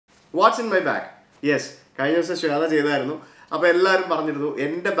What's in my bag? Yes, കഴിഞ്ഞ ദിവസം ശ്വേത ചെയ്തായിരുന്നു. അപ്പോൾ എല്ലാവരും പറഞ്ഞിരുന്നു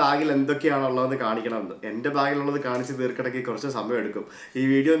എൻ്റെ ബാഗിൽ എന്തൊക്കെയാണുള്ളതെന്ന് കാണിക്കണമെന്ന്. എൻ്റെ ബാഗിലുള്ളത് കാണിച്ച് തീർക്കണമെങ്കിൽ കുറച്ച് സമയമെടുക്കും. ഈ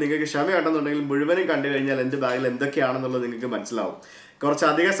വീഡിയോ നിങ്ങൾക്ക് ക്ഷമയുണ്ടെന്നുണ്ടെങ്കിൽ മുഴുവനും കണ്ടു കഴിഞ്ഞാൽ എൻ്റെ ബാഗിൽ എന്തൊക്കെയാണെന്നുള്ളത് നിങ്ങൾക്ക് മനസ്സിലാവും.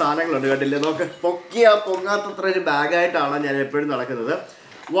 കുറച്ചധികം സാധനങ്ങളുണ്ട്, കണ്ടില്ലേ? നമുക്ക് പൊങ്ങാത്തത്ര ഒരു ബാഗായിട്ടാണ് ഞാൻ എപ്പോഴും നടക്കുന്നത്.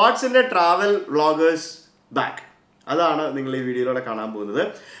 വാട്സിൻ്റെ ട്രാവൽ വ്ളോഗേഴ്സ് ബാഗ്, അതാണ് നിങ്ങൾ ഈ വീഡിയോയിലൂടെ കാണാൻ പോകുന്നത്.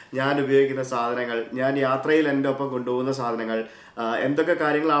 ഞാൻ ഉപയോഗിക്കുന്ന സാധനങ്ങൾ, ഞാൻ യാത്രയിൽ എൻ്റെ ഒപ്പം കൊണ്ടുപോകുന്ന സാധനങ്ങൾ, എന്തൊക്കെ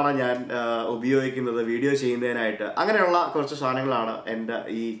കാര്യങ്ങളാണ് ഞാൻ ഉപയോഗിക്കുന്നത് വീഡിയോ ചെയ്യുന്നതിനായിട്ട്, അങ്ങനെയുള്ള കുറച്ച് സാധനങ്ങളാണ് എൻ്റെ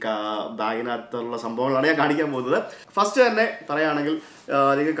ഈ ബാഗിനകത്തുള്ള സംഭവങ്ങളാണ് ഞാൻ കാണിക്കാൻ പോകുന്നത്. ഫസ്റ്റ് തന്നെ പറയുകയാണെങ്കിൽ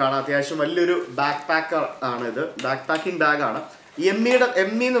നിങ്ങൾക്ക് കാണാം, അത്യാവശ്യം വലിയൊരു ബാക്ക് പാക്കർ ആണ് ഇത്. ബാക്ക് പാക്കിംഗ് ബാഗാണ്.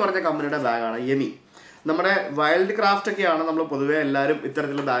 എമ്മി എന്ന് പറഞ്ഞ കമ്പനിയുടെ ബാഗാണ് എമി. നമ്മുടെ വൈൽഡ് ക്രാഫ്റ്റ് ഒക്കെയാണ് നമ്മൾ പൊതുവേ എല്ലാവരും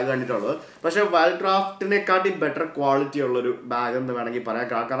ഇത്തരത്തിലുള്ള ബാഗ് കണ്ടിട്ടുള്ളത്. പക്ഷേ വൈൽഡ് ക്രാഫ്റ്റിനെക്കാട്ടി ബെറ്റർ ക്വാളിറ്റി ഉള്ളൊരു ബാഗ് എന്ന് വേണമെങ്കിൽ പറയാം.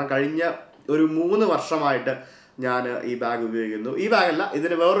 കാരണം കഴിഞ്ഞ ഒരു 3 വർഷമായിട്ട് ഞാൻ ഈ ബാഗ് ഉപയോഗിക്കുന്നു. ഈ ബാഗല്ല,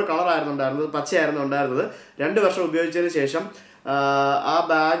 ഇതിന് വേറൊരു കളറായിരുന്നു ഉണ്ടായിരുന്നത്, പച്ചയായിരുന്നു ഉണ്ടായിരുന്നത്. 2 വർഷം ഉപയോഗിച്ചതിന് ശേഷം ആ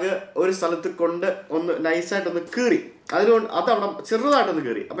ബാഗ് ഒരു സ്ഥലത്ത് കൊണ്ട് ഒന്ന് നൈസായിട്ടൊന്ന് കീറി, അതുകൊണ്ട് അതവിടെ ചെറുതായിട്ടൊന്ന്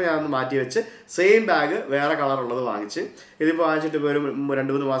കീറി. അപ്പോൾ ഞാനൊന്ന് മാറ്റി വെച്ച് സെയിം ബാഗ് വേറെ കളറുള്ളത് വാങ്ങിച്ച്, ഇതിപ്പോൾ വാങ്ങിച്ചിട്ട് ഇപ്പോൾ ഒരു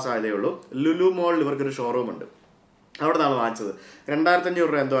 2-3 മാസം ആയതേ ഉള്ളൂ. ലുലു മോളിൽ ഇവർക്കൊരു ഷോറൂം ഉണ്ട്, അവിടെ നിന്നാണ് വാങ്ങിച്ചത്. 2500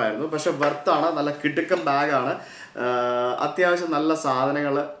 രൂപ എന്തോ ആയിരുന്നു. പക്ഷെ വർത്താണ്, നല്ല കിടുക്കൻ ബാഗാണ്. അത്യാവശ്യം നല്ല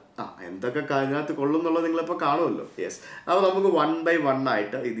സാധനങ്ങൾ എന്തൊക്കെ അതിനകത്ത് കൊള്ളും എന്നുള്ളത് നിങ്ങളിപ്പോൾ കാണുമല്ലോ. യെസ്, അപ്പോൾ നമുക്ക് 1 by 1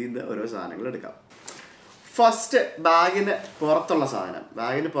 ആയിട്ട് ഇതിൽ നിന്ന് ഓരോ സാധനങ്ങൾ എടുക്കാം. ഫസ്റ്റ് ബാഗിന് പുറത്തുള്ള സാധനം.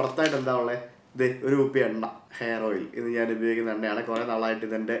 ബാഗിന് പുറത്തായിട്ട് എന്താ ഉള്ളത്? ഇത് ഒരു കുപ്പി എണ്ണ, ഹെയർ ഓയിൽ. ഇത് ഞാൻ ഉപയോഗിക്കുന്ന എണ്ണയാണ്. കുറേ നാളായിട്ട്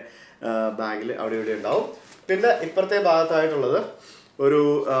ഇതെൻ്റെ ബാഗിൽ അവിടെ ഇവിടെ ഉണ്ടാവും. പിന്നെ ഇപ്പുറത്തെ ഭാഗത്തായിട്ടുള്ളത് ഒരു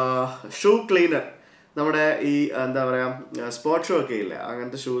ഷൂ ക്ലീനർ. നമ്മുടെ ഈ എന്താ പറയുക, സ്പോർട്സ് ഷൂ ഒക്കെ ഇല്ലേ,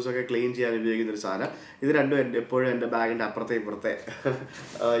 അങ്ങനത്തെ ഷൂസൊക്കെ ക്ലീൻ ചെയ്യാൻ ഉപയോഗിക്കുന്നൊരു സാധനം. ഇത് രണ്ടും എപ്പോഴും എൻ്റെ ബാഗിൻ്റെ അപ്പുറത്തെ ഇപ്പുറത്തെ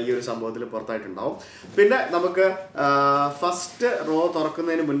ഈ ഒരു സംഭവത്തിൽ പുറത്തായിട്ടുണ്ടാവും. പിന്നെ നമുക്ക് ഫസ്റ്റ് റോ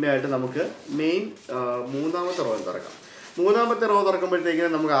തുറക്കുന്നതിന് മുന്നേ ആയിട്ട് നമുക്ക് മെയിൻ മൂന്നാമത്തെ റോ തുറക്കാം. മൂന്നാമത്തെ റോ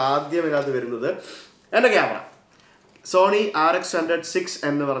തുറക്കുമ്പോഴത്തേക്കിനും നമുക്ക് ആദ്യം ഇതിനകത്ത് വരുന്നത് എൻ്റെ ക്യാമറ. സോണി RX100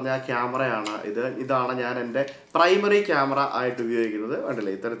 എന്ന് പറഞ്ഞ ക്യാമറയാണ് ഇത്. ഇതാണ് ഞാൻ എൻ്റെ പ്രൈമറി ക്യാമറ ആയിട്ട് ഉപയോഗിക്കുന്നത്.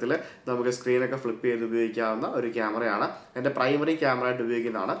 കണ്ടില്ലേ, ഇത്തരത്തിൽ നമുക്ക് സ്ക്രീനൊക്കെ ഫ്ലിപ്പ് ചെയ്ത് ഉപയോഗിക്കാവുന്ന ഒരു ക്യാമറയാണ്. എൻ്റെ പ്രൈമറി ക്യാമറ ആയിട്ട്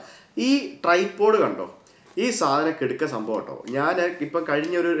ഉപയോഗിക്കുന്നതാണ്. ഈ ട്രൈപോഡ് കണ്ടോ, ഈ സാധനം കിടുക്ക സംഭവം കേട്ടോ. ഞാൻ ഇപ്പം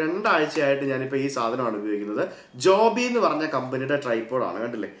കഴിഞ്ഞ ഒരു 2 ആഴ്ചയായിട്ട് ഞാനിപ്പോൾ ഈ സാധനമാണ് ഉപയോഗിക്കുന്നത്. ജോബി എന്ന് പറഞ്ഞ കമ്പനിയുടെ ട്രൈപോഡാണ്.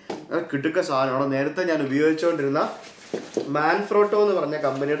 കണ്ടില്ലേ, കിടുക്ക സാധനമാണ്. നേരത്തെ ഞാൻ ഉപയോഗിച്ചുകൊണ്ടിരുന്ന മാൻഫ്രോട്ടോ എന്ന് പറഞ്ഞ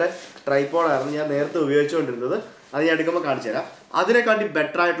കമ്പനിയുടെ ട്രൈപോഡായിരുന്നു ഞാൻ നേരത്തെ ഉപയോഗിച്ചുകൊണ്ടിരുന്നത്. അത് ഞാൻ എടുക്കുമ്പോൾ കാണിച്ചു തരാം. അതിനെക്കാട്ടി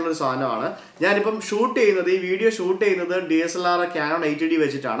ബെറ്റർ ആയിട്ടുള്ളൊരു സാധനമാണ്. ഞാനിപ്പം ഷൂട്ട് ചെയ്യുന്നത്, ഈ വീഡിയോ ഷൂട്ട് ചെയ്യുന്നത് DSLR Canon 80D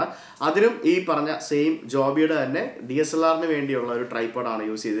വെച്ചിട്ടാണ്. അതിനും ഈ പറഞ്ഞ സെയിം ജോബിയുടെ തന്നെ DSLRന് വേണ്ടിയുള്ള ഒരു ട്രൈപോഡാണ്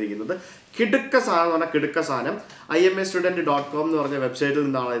യൂസ് ചെയ്തിരിക്കുന്നത്. കിടുക്ക സാധനം എന്ന് പറഞ്ഞാൽ കിടുക്ക സാധനം. imastudent.com എന്ന് പറഞ്ഞ വെബ്സൈറ്റിൽ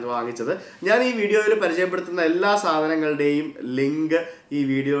നിന്നാണ് ഇത് വാങ്ങിച്ചത്. ഞാൻ ഈ വീഡിയോയിൽ പരിചയപ്പെടുത്തുന്ന എല്ലാ സാധനങ്ങളുടെയും ലിങ്ക് ഈ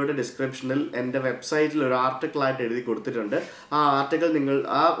വീഡിയോയുടെ ഡിസ്ക്രിപ്ഷനിൽ എൻ്റെ വെബ്സൈറ്റിൽ ഒരു ആർട്ടിക്കിളായിട്ട് എഴുതി കൊടുത്തിട്ടുണ്ട്. ആ ആർട്ടിക്കിൾ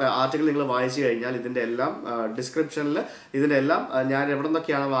നിങ്ങൾ വായിച്ചു കഴിഞ്ഞാൽ ഇതിൻ്റെ എല്ലാം ഡിസ്ക്രിപ്ഷനിൽ ഇതിൻ്റെ എല്ലാം ഞാൻ എവിടെ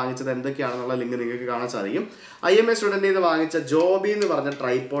നിന്നൊക്കെയാണ് വാങ്ങിച്ചത്, എന്തൊക്കെയാണെന്നുള്ള ലിങ്ക് നിങ്ങൾക്ക് കാണാൻ സാധിക്കും. IMAstudent നിന്ന് വാങ്ങിച്ച ജോബി എന്ന് പറഞ്ഞ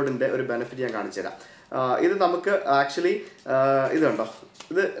ട്രൈപോഡിൻ്റെ ഒരു ബെനിഫിറ്റ് ഞാൻ കാണിച്ചു തരാം. ഇത് നമുക്ക് ആക്ച്വലി ഇത് കണ്ടോ,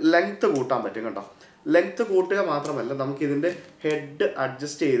 ഇത് ലെങ്ത്ത് കൂട്ടാൻ പറ്റും കേട്ടോ. ലെങ്ത്ത് കൂട്ടുക മാത്രമല്ല, നമുക്ക് ഇതിൻ്റെ ഹെഡ്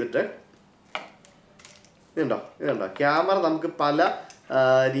അഡ്ജസ്റ്റ് ചെയ്തിട്ട് ഇതുണ്ടോ ക്യാമറ നമുക്ക് പല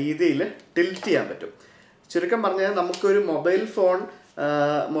രീതിയിൽ ടിൽറ്റ് ചെയ്യാൻ പറ്റും. ചുരുക്കം പറഞ്ഞാൽ നമുക്കൊരു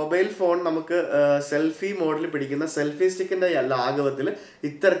മൊബൈൽ ഫോൺ നമുക്ക് സെൽഫി മോഡിൽ പിടിക്കുന്ന സെൽഫി സ്റ്റിക്കിൻ്റെ ലാഘവത്തിൽ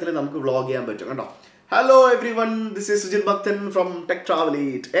ഇത്തരത്തിൽ നമുക്ക് വ്ളോഗ് ചെയ്യാൻ പറ്റും കേട്ടോ. Hello every one, this is Sujith ഭക്തൻ ഫ്രം ടെക് ട്രാവൽ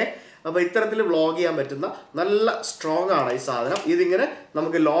ഈറ്റ്. അപ്പോൾ ഇത്തരത്തിൽ വ്ളോഗ് ചെയ്യാൻ പറ്റുന്ന നല്ല സ്ട്രോങ് ആണ് ഈ സാധനം. ഇതിങ്ങനെ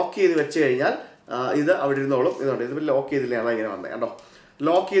നമുക്ക് ലോക്ക് ചെയ്ത് വെച്ച് കഴിഞ്ഞാൽ ഇത് അവിടെ ഇരുന്നോളും. ഇതുണ്ട്, ഇത് ലോക്ക് ചെയ്തില്ല, അതാ ഇങ്ങനെ വന്നത് കണ്ടോ.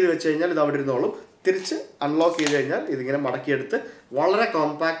 ലോക്ക് ചെയ്ത് വെച്ച് കഴിഞ്ഞാൽ ഇത് അവിടെ ഇരുന്നോളും. തിരിച്ച് അൺലോക്ക് ചെയ്ത് കഴിഞ്ഞാൽ ഇതിങ്ങനെ മടക്കിയെടുത്ത് വളരെ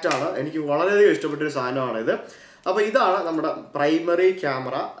കോമ്പാക്റ്റ് ആണ്. എനിക്ക് വളരെയധികം ഇഷ്ടപ്പെട്ടൊരു സാധനമാണിത്. അപ്പോൾ ഇതാണ് നമ്മുടെ primary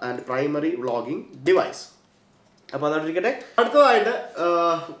camera and primary vlogging device. അപ്പോൾ അതോട്ടിരിക്കട്ടെ. അടുത്തതായിട്ട്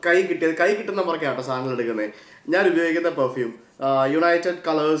കൈ കിട്ടുന്ന മുറക്കാട്ടോ സാധനങ്ങൾ എടുക്കുന്നത്. ഞാൻ ഉപയോഗിക്കുന്ന പെർഫ്യൂം യുണൈറ്റഡ്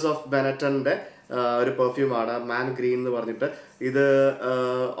കളേഴ്സ് ഓഫ് ബെനറ്റൻ്റെ ഒരു പെർഫ്യൂമാണ്, മാൻ ഗ്രീൻ എന്ന് പറഞ്ഞിട്ട്. ഇത്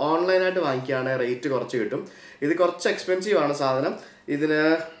ഓൺലൈനായിട്ട് വാങ്ങിക്കുകയാണെങ്കിൽ റേറ്റ് കുറച്ച് കിട്ടും. ഇത് കുറച്ച് എക്സ്പെൻസീവ് ആണ് സാധനം. ഇതിന്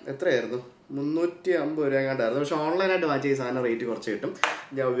എത്രയായിരുന്നു, 350 രൂപ എങ്ങാണ്ടായിരുന്നു. പക്ഷേ ഓൺലൈനായിട്ട് വാങ്ങിച്ച ഈ സാധനം റേറ്റ് കുറച്ച് കിട്ടും.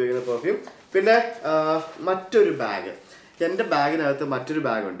 ഞാൻ ഉപയോഗിക്കുന്ന പെർഫ്യൂം. പിന്നെ മറ്റൊരു ബാഗ്, എൻ്റെ ബാഗിനകത്ത് മറ്റൊരു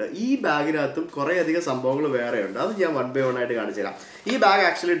ബാഗുണ്ട്. ഈ ബാഗിനകത്തും കുറേയധികം സംഭവങ്ങൾ വേറെയുണ്ട്. അത് ഞാൻ 1 by 1 ആയിട്ട് കാണിച്ചു തരാം. ഈ ബാഗ്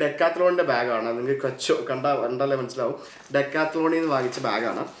ആക്ച്വലി ഡെക്കാത്ലോണിൻ്റെ ബാഗാണ്. നിങ്ങൾക്ക് കണ്ടാലേ മനസ്സിലാവും. ഡെക്കാത്ലോണിൽ നിന്ന് വാങ്ങിച്ച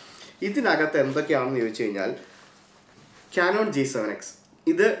ബാഗാണ്. ഇതിനകത്ത് എന്തൊക്കെയാണെന്ന് ചോദിച്ചു കഴിഞ്ഞാൽ, Canon G7X.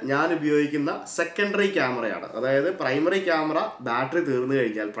 ഇത് ഞാൻ ഉപയോഗിക്കുന്ന സെക്കൻഡറി ക്യാമറയാണ്. അതായത് പ്രൈമറി ക്യാമറ ബാറ്ററി തീർന്നു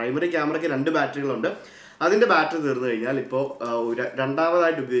കഴിഞ്ഞാൽ, പ്രൈമറി ക്യാമറയ്ക്ക് 2 ബാറ്ററികളുണ്ട്. അതിൻ്റെ ബാറ്ററി തീർന്നു കഴിഞ്ഞാൽ ഇപ്പോൾ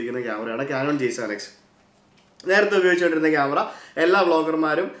രണ്ടാമതായിട്ട് ഉപയോഗിക്കുന്ന ക്യാമറയാണ് കാനോൺ G7X. നേരത്തെ ഉപയോഗിച്ചുകൊണ്ടിരുന്ന ക്യാമറ എല്ലാ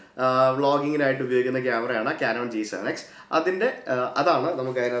വ്ളോഗർമാരും വ്ളോഗിങ്ങിനായിട്ട് ഉപയോഗിക്കുന്ന ക്യാമറയാണ് കാനോൺ G7X. അതാണ്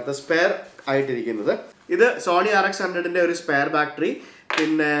നമുക്ക് അതിനകത്ത് സ്പെയർ ആയിട്ടിരിക്കുന്നത്. ഇത് സോണി RX100ൻ്റെ ഒരു സ്പെയർ ബാറ്ററി,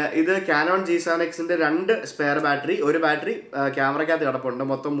 പിന്നെ ഇത് കാനോൺ G7Xൻ്റെ 2 സ്പെയർ ബാറ്ററി, ഒരു ബാറ്ററി ക്യാമറയ്ക്കകത്ത് കിടപ്പുണ്ട്,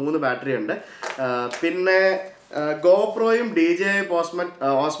 മൊത്തം 3 ബാറ്ററി ഉണ്ട്. പിന്നെ ഗോപ്രോയും DJI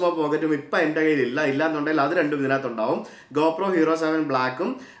ഓസ്മോ പോക്കറ്റും ഇപ്പം എൻ്റെ കയ്യിലില്ല, ഇല്ലാന്നുണ്ടെങ്കിൽ അത് രണ്ടും ഇതിനകത്തുണ്ടാവും. ഗോപ്രോ ഹീറോ 7 ബ്ലാക്കും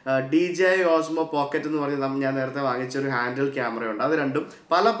DJI ഓസ്മോ പോക്കറ്റ് എന്ന് പറഞ്ഞ് ഞാൻ നേരത്തെ വാങ്ങിച്ചൊരു ഹാൻഡിൽ ക്യാമറയുണ്ട്. അത് രണ്ടും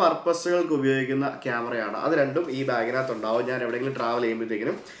പല പർപ്പസുകൾക്ക് ഉപയോഗിക്കുന്ന ക്യാമറയാണ്. അത് രണ്ടും ഈ ബാഗിനകത്തുണ്ടാവും ഞാൻ എവിടെയെങ്കിലും ട്രാവൽ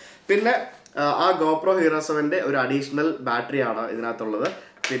ചെയ്യുമ്പോഴത്തേക്കിനും. പിന്നെ ആ ഗോപ്രോ ഹീറോ 7ൻ്റെ ഒരു അഡീഷണൽ ബാറ്ററിയാണ് ഇതിനകത്തുള്ളത്.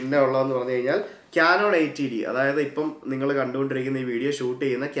 പിന്നെ ഉള്ളതെന്ന് പറഞ്ഞു കഴിഞ്ഞാൽ കാനോൺ 80D, അതായത് ഇപ്പം നിങ്ങൾ കണ്ടുകൊണ്ടിരിക്കുന്ന ഈ വീഡിയോ ഷൂട്ട്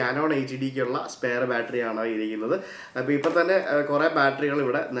ചെയ്യുന്ന കാനോൺ 80Dക്കുള്ള സ്പെയർ ബാറ്ററിയാണ് ഇരിക്കുന്നത്. അപ്പോൾ ഇപ്പം തന്നെ കുറേ ബാറ്ററികൾ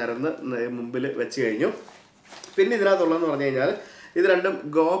ഇവിടെ നിരന്ന് മുമ്പിൽ വെച്ച് കഴിഞ്ഞു. പിന്നെ ഇതിനകത്തുള്ളതെന്ന് പറഞ്ഞു കഴിഞ്ഞാൽ ഇത് രണ്ടും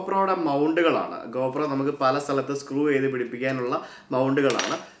ഗോപ്രോയുടെ മൗണ്ടുകളാണ്. ഗോപ്രോ നമുക്ക് പല സ്ഥലത്ത് സ്ക്രൂ ചെയ്ത് പിടിപ്പിക്കാനുള്ള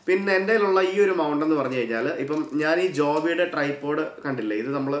മൗണ്ടുകളാണ്. പിന്നെ എൻ്റെ കയ്യിലുള്ള ഈ ഒരു മൗണ്ട് എന്ന് പറഞ്ഞു കഴിഞ്ഞാൽ, ഇപ്പം ഞാൻ ഈ ജോബിയുടെ ട്രൈപോഡ് കണ്ടില്ലേ,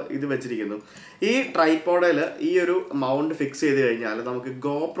 ഇത് വെച്ചിരിക്കുന്നു. ഈ ട്രൈപോഡിൽ ഈ ഒരു മൗണ്ട് ഫിക്സ് ചെയ്ത് കഴിഞ്ഞാൽ നമുക്ക്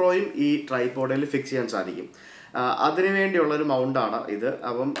ഗോപ്രോയും ഈ ട്രൈപോഡിൽ ഫിക്സ് ചെയ്യാൻ സാധിക്കും. അതിനു വേണ്ടിയുള്ളൊരു മൗണ്ടാണ് ഇത്.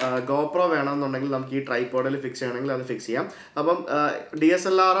 അപ്പം ഗോപ്രോ വേണമെന്നുണ്ടെങ്കിൽ നമുക്ക് ഈ ട്രൈപോഡിൽ ഫിക്സ് ചെയ്യണമെങ്കിൽ അത് ഫിക്സ് ചെയ്യാം. അപ്പം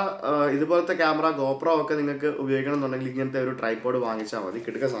DSLR ഇതുപോലത്തെ ക്യാമറ ഗോപ്രോ ഒക്കെ നിങ്ങൾക്ക് ഉപയോഗിക്കണമെന്നുണ്ടെങ്കിൽ ഇങ്ങനത്തെ ഒരു ട്രൈപോഡ് വാങ്ങിച്ചാൽ മതി,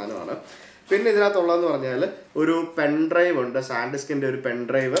 കിട്ടുക സാധനമാണ്. പിന്നെ ഇതിനകത്തുള്ളതെന്ന് പറഞ്ഞാൽ ഒരു പെൻഡ്രൈവ് ഉണ്ട്, സാൻഡിസ്കിൻ്റെ ഒരു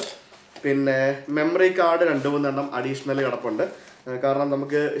പെൻഡ്രൈവ്. പിന്നെ മെമ്മറി കാർഡ് 2-3 എണ്ണം അഡീഷണൽ കിടപ്പുണ്ട്. കാരണം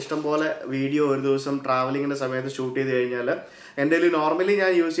നമുക്ക് ഇഷ്ടംപോലെ വീഡിയോ ഒരു ദിവസം ട്രാവലിങ്ങിൻ്റെ സമയത്ത് ഷൂട്ട് ചെയ്ത് കഴിഞ്ഞാൽ എൻ്റെ കയ്യിൽ നോർമലി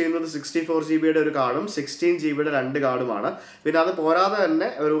ഞാൻ യൂസ് ചെയ്യുന്നത് 64 GB ഒരു കാർഡും 16 GB 2 കാർഡുമാണ്. പിന്നെ അത് പോരാതെ തന്നെ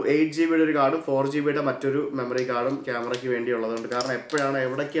ഒരു 8 GB ഒരു കാർഡും 4 GB മറ്റൊരു മെമ്മറി കാർഡും ക്യാമറയ്ക്ക് വേണ്ടിയുള്ളതുണ്ട്. കാരണം എപ്പോഴാണ്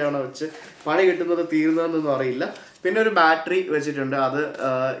എവിടേക്കാണ് വെച്ച് പണി കിട്ടുന്നത് തീരുന്നതെന്നൊന്നും അറിയില്ല. പിന്നെ ഒരു ബാറ്ററി വെച്ചിട്ടുണ്ട്. അത്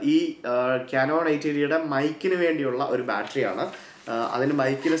ഈ കാനോൺ 80Dയുടെ മൈക്കിന് വേണ്ടിയുള്ള ഒരു ബാറ്ററിയാണ്. അതിന്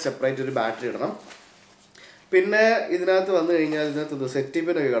മൈക്കിന് സെപ്പറേറ്റ് ഒരു ബാറ്ററി ഇടണം. പിന്നെ ഇതിനകത്ത് വന്നു കഴിഞ്ഞാൽ ഇതിനകത്ത് സേഫ്റ്റി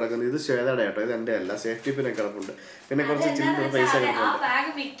പിന്നൊക്കെ കിടക്കുന്നത്, ഇത് ശ്വേതയുടെ കേട്ടോ, ഇത് എൻ്റെ അല്ല, സേഫ്റ്റി പിന്നൊക്കെ കിടപ്പുണ്ട്. പിന്നെ കുറച്ച് ചില്ലറ പൈസ കിടപ്പുണ്ട്.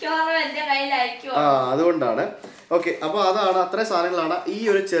 അതുകൊണ്ടാണ്. ഓക്കെ, അപ്പോൾ അത്രയും സാധനങ്ങളാണ് ഈ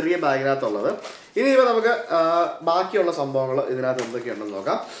ഒരു ചെറിയ ബാഗിനകത്തുള്ളത്. ഇനിയിപ്പോൾ നമുക്ക് ബാക്കിയുള്ള സംഭവങ്ങൾ ഇതിനകത്ത് എന്തൊക്കെയുണ്ടെന്ന്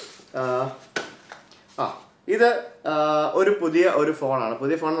നോക്കാം. ഇത് പുതിയ ഫോണാണ്.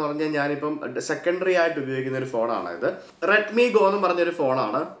 പുതിയ ഫോൺ എന്ന് പറഞ്ഞാൽ ഞാനിപ്പം സെക്കൻഡറി ആയിട്ട് ഉപയോഗിക്കുന്ന ഒരു ഫോണാണ്. ഇത് റെഡ്മി ഗോ എന്ന് പറഞ്ഞൊരു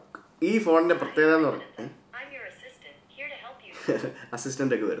ഫോണാണ്. ഈ ഫോണിൻ്റെ പ്രത്യേകത എന്ന് പറഞ്ഞാൽ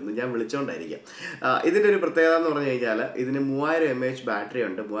അസിസ്റ്റൻ്റ് ഒക്കെ വരുന്നു, ഞാൻ വിളിച്ചുകൊണ്ടായിരിക്കാം. ഇതിൻ്റെ ഒരു പ്രത്യേകത എന്ന് പറഞ്ഞു കഴിഞ്ഞാൽ ഇതിന് 3000 mAh ബാറ്ററി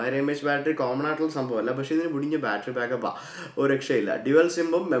ഉണ്ട്. 3000 mAh ബാറ്ററി കോമൺ ആയിട്ടുള്ള സംഭവമല്ല, പക്ഷേ ഇതിന് മുടിഞ്ഞ ബാറ്ററി ബാക്കപ്പാണ്, ഒരു രക്ഷയില്ല. ഡ്യുവൽ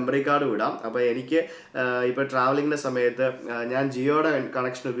സിമ്മും മെമ്മറി കാർഡും ഇടാം. അപ്പോൾ എനിക്ക് ഇപ്പോൾ ട്രാവലിങ്ങിൻ്റെ സമയത്ത് ഞാൻ ജിയോയുടെ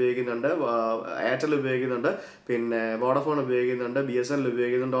കണക്ഷൻ ഉപയോഗിക്കുന്നുണ്ട്, എയർടെൽ ഉപയോഗിക്കുന്നുണ്ട്, പിന്നെ വോഡഫോൺ ഉപയോഗിക്കുന്നുണ്ട്, BSNL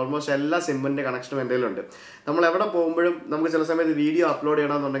ഉപയോഗിക്കുന്നുണ്ട്. ഓൾമോസ്റ്റ് എല്ലാ സിമ്മിൻ്റെ കണക്ഷനും എൻ്റെ കയ്യിലുണ്ട്. നമ്മൾ എവിടെ പോകുമ്പോഴും നമുക്ക് ചില സമയത്ത് വീഡിയോ അപ്ലോഡ്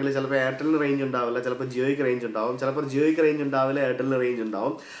ചെയ്യണമെന്നുണ്ടെങ്കിൽ ചിലപ്പോൾ എയർടെലിന് റേഞ്ച് ഉണ്ടാവില്ല, ചിലപ്പോൾ ജിയോയ്ക്ക് റേഞ്ച് ഉണ്ടാവും, ചിലപ്പോൾ ജിയോയ്ക്ക് റേഞ്ച് ഉണ്ടാവില്ല, എയർടെലിന് റേഞ്ച്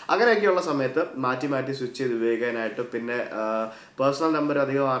ഉണ്ടാവും. അങ്ങനെയൊക്കെയുള്ള സമയത്ത് മാറ്റി സ്വിച്ച് ചെയ്ത് ഉപയോഗിക്കാനായിട്ട്. പിന്നെ പേഴ്സണൽ നമ്പർ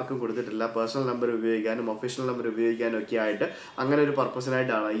അധികം ആർക്കും കൊടുത്തിട്ടില്ല, പേഴ്സണൽ നമ്പർ ഉപയോഗിക്കാനും ഒഫീഷ്യൽ നമ്പർ ഉപയോഗിക്കാനും ഒക്കെ ആയിട്ട് അങ്ങനെ ഒരു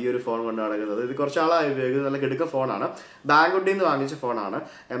പർപ്പസിനായിട്ടാണ് ഈ ഒരു ഫോൺ കൊണ്ട് നടക്കുന്നത്. ഇത് കുറച്ച് ആളായി ഉപയോഗിക്കുന്നത്, നല്ല കിടുക്ക ഫോണാണ്. ബാങ്കുട്ടിയിൽ നിന്ന് വാങ്ങിച്ച ഫോണാണ്,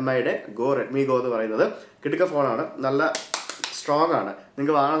 MIയുടെ റെഡ്മി ഗോ എന്ന് പറയുന്നത്. കിടുക്ക ഫോണാണ്, നല്ല സ്ട്രോങ് ആണ്.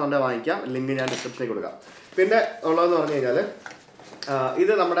 നിങ്ങൾക്ക് വാങ്ങണമെന്നുണ്ടെങ്കിൽ വാങ്ങിക്കാം, ലിങ്ക് ഞാൻ ഡിസ്ക്രിപ്ഷനിൽ കൊടുക്കാം. പിന്നെ ഉള്ളതെന്ന് പറഞ്ഞു കഴിഞ്ഞാൽ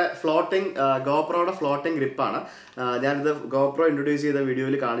ഇത് നമ്മുടെ ഗോപ്രോയുടെ ഫ്ലോട്ടിംഗ് ഗ്രിപ്പാണ്. ഞാനിത് ഗോപ്രോ ഇൻട്രൊഡ്യൂസ് ചെയ്ത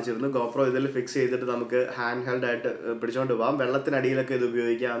വീഡിയോയിൽ കാണിച്ചിരുന്നു. ഗോപ്രോ ഇതിൽ ഫിക്സ് ചെയ്തിട്ട് നമുക്ക് ഹാൻഡ് ഹെൽഡ് ആയിട്ട് പിടിച്ചുകൊണ്ട് പോകാം. വെള്ളത്തിനടിയിലൊക്കെ ഇത്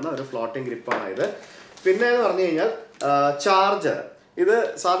ഉപയോഗിക്കാവുന്ന ഒരു ഫ്ലോട്ടിംഗ് ഗ്രിപ്പാണ് ഇത്. പിന്നെ എന്ന് പറഞ്ഞു കഴിഞ്ഞാൽ ചാർജർ. ഇത്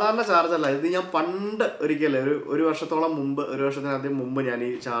സാധാരണ ചാർജറല്ല, ഇത് ഞാൻ പണ്ട് ഒരിക്കലും ഒരു വർഷത്തോളം മുമ്പ്, ഒരു വർഷത്തിനധികം മുമ്പ് ഞാൻ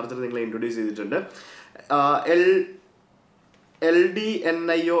ഈ ചാർജർ നിങ്ങളെ ഇൻട്രൊഡ്യൂസ് ചെയ്തിട്ടുണ്ട്.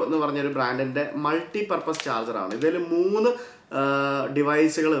 LDNIO എന്ന് പറഞ്ഞൊരു ബ്രാൻഡിൻ്റെ മൾട്ടി പർപ്പസ് ചാർജറാണ്. ഇതിൽ 3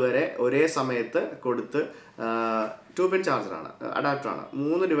 ഡിവൈസുകൾ വരെ ഒരേ സമയത്ത് കൊടുത്ത് 2-pin ചാർജറാണ്, അഡാപ്റ്ററാണ്.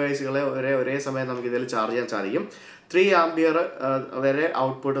 3 ഡിവൈസുകളെ ഒരേ സമയം നമുക്ക് ഇതിൽ ചാർജ് ചെയ്യാൻ സാധിക്കും. 3 ആംപിയർ വരെ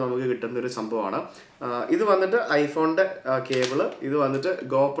ഔട്ട്പുട്ട് നമുക്ക് കിട്ടുന്ന ഒരു സംഭവമാണ്. ഇത് വന്നിട്ട് ഐഫോണിൻ്റെ കേബിള്, ഇത് വന്നിട്ട്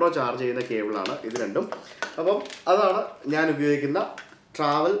ഗോപ്രോ ചാർജ് ചെയ്യുന്ന കേബിളാണ്, ഇത് രണ്ടും. അപ്പം അതാണ് ഞാൻ ഉപയോഗിക്കുന്ന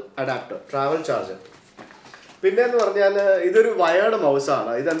ട്രാവൽ ചാർജർ. പിന്നെ എന്ന് പറഞ്ഞാൽ ഇതൊരു വയേർഡ്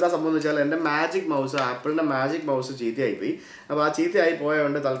മൗസാണ്. ഇതെന്താ സംഭവം എന്ന് വെച്ചാൽ എൻ്റെ മാജിക് മൗസ്, ആപ്പിളിൻ്റെ മാജിക് മൗസ് ചീത്തയായിപ്പോയി. അപ്പോൾ ആ ചീത്തയായി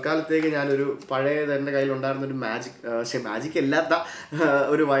പോയതുകൊണ്ട് തൽക്കാലത്തേക്ക് ഞാനൊരു പഴയത് എൻ്റെ കയ്യിലുണ്ടായിരുന്നൊരു മാജിക് അല്ലാത്ത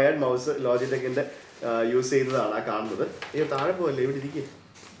ഒരു വയേർഡ് മൗസ് ലോജിടെക്കിൻ്റെ യൂസ് ചെയ്തതാണ് ആ കാണുന്നത്. താഴെ പോകല്ലേ, ഇവിടെ ഇരിക്കും.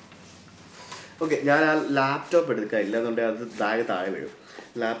 ഓക്കെ, ഞാൻ ആ ലാപ്ടോപ്പ് എടുക്കാം, ഇല്ലെന്നുണ്ടെങ്കിൽ അത് ബാഗ് താഴെ വീഴും.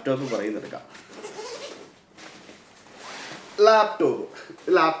 ലാപ്ടോപ്പ് പറയുന്നെടുക്കാം.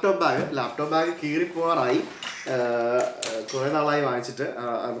 Laptop bag കീറിപ്പോറായി. കുറേ നാളായി വാങ്ങിച്ചിട്ട്.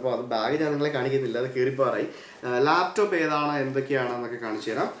 അപ്പോൾ അത് ബാഗ് ഞാൻ നിങ്ങളെ കാണിക്കുന്നില്ല, അത് കീറിപ്പോറായി. ലാപ്ടോപ്പ് ഏതാണ് എന്തൊക്കെയാണെന്നൊക്കെ കാണിച്ചു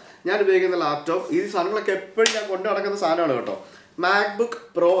തരാം. ഞാൻ ഉപയോഗിക്കുന്ന ലാപ്ടോപ്പ് ഈ സാധനങ്ങളൊക്കെ എപ്പോഴും ഞാൻ കൊണ്ടു നടക്കുന്ന സാധനമാണ് കേട്ടോ. MacBook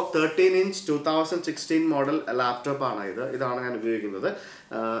Pro 13 inch 2016 മോഡൽ ലാപ്ടോപ്പാണ് ഇതാണ് ഞാൻ ഉപയോഗിക്കുന്നത്.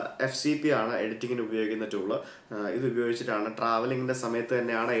 FCP ആണ് എഡിറ്റിങ്ങിന് ഉപയോഗിക്കുന്ന ടൂള്. ഇത് ഉപയോഗിച്ചിട്ടാണ് ട്രാവലിങ്ങിൻ്റെ സമയത്ത്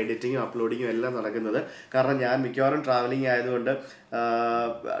തന്നെയാണ് എഡിറ്റിങ്ങും അപ്ലോഡിങ്ങും എല്ലാം നടക്കുന്നത്. കാരണം ഞാൻ മിക്കവാറും ട്രാവലിംഗ് ആയതുകൊണ്ട്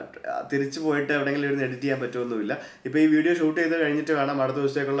തിരിച്ചു പോയിട്ട് എവിടെയെങ്കിലും ഇരുന്ന് എഡിറ്റ് ചെയ്യാൻ പറ്റുമൊന്നുമില്ല. ഇപ്പോൾ ഈ വീഡിയോ ഷൂട്ട് ചെയ്ത് കഴിഞ്ഞിട്ട് വേണം അടുത്ത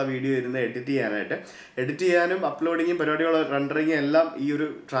ദിവസത്തേക്കുള്ള വീഡിയോ ഇരുന്ന് എഡിറ്റ് ചെയ്യാനും അപ്ലോഡിങ്ങും പരിപാടികളും റണ്ടറിങ്ങും എല്ലാം ഈ ഒരു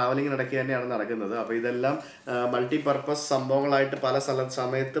ട്രാവലിങ്ങിനിടയ്ക്ക് തന്നെയാണ് നടക്കുന്നത്. അപ്പോൾ ഇതെല്ലാം മൾട്ടിപർപ്പസ് സംഭവങ്ങളായിട്ട് പല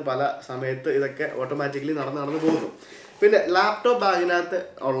സമയത്ത് ഇതൊക്കെ ഓട്ടോമാറ്റിക്കലി നടന്ന് പോകുന്നു. പിന്നെ ലാപ്ടോപ്പ് ബാഗിനകത്ത്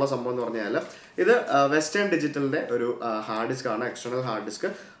ഉള്ള സംഭവം എന്ന് പറഞ്ഞാൽ ഇത് വെസ്റ്റേൺ ഡിജിറ്റലിൻ്റെ ഒരു ഹാർഡ് ഡിസ്ക് ആണ്. External hard disk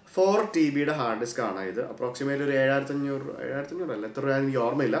 4 TB hard disk ആണ് ഇത്. അപ്രോക്സിമേറ്റ്ലി ഒരു 7500 അല്ല, എത്ര രൂപ എനിക്ക്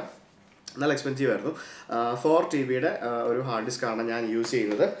ഓർമ്മയില്ല, നല്ല എക്സ്പെൻസീവ് ആയിരുന്നു. 4 TB ഒരു ഹാർഡ് ഡിസ്ക് ആണ് ഞാൻ യൂസ്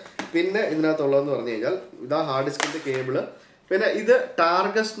ചെയ്യുന്നത്. പിന്നെ ഇതിനകത്തുള്ളതെന്ന് പറഞ്ഞു കഴിഞ്ഞാൽ ഇതാ ഹാർഡ് ഡിസ്കിൻ്റെ കേബിള്. പിന്നെ ഇത്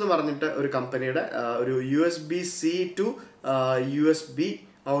ടാർഗസ് എന്ന് പറഞ്ഞിട്ട് ഒരു കമ്പനിയുടെ ഒരു USB-C to USB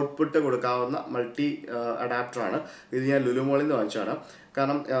ഔട്ട്പുട്ട് കൊടുക്കാവുന്ന മൾട്ടി അഡാപ്റ്ററാണ്. ഇത് ഞാൻ ലുലുമോളിൽ നിന്ന് വാങ്ങിച്ചതാണ്.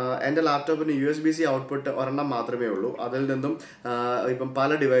 കാരണം എൻ്റെ ലാപ്ടോപ്പിന് USB-C ഔട്ട്പുട്ട് ഒരെണ്ണം മാത്രമേ ഉള്ളൂ. അതിൽ നിന്നും ഇപ്പം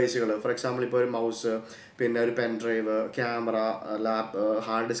പല ഡിവൈസുകൾ, ഫോർ എക്സാമ്പിൾ ഇപ്പോൾ ഒരു മൗസ്, പിന്നെ ഒരു pen drive, camera,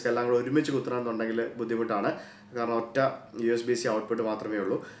 hard disk എല്ലാം കൂടെ ഒരുമിച്ച് കുത്തണമെന്നുണ്ടെങ്കിൽ ബുദ്ധിമുട്ടാണ്. കാരണം ഒറ്റ USB-C ഔട്ട്പുട്ട് മാത്രമേ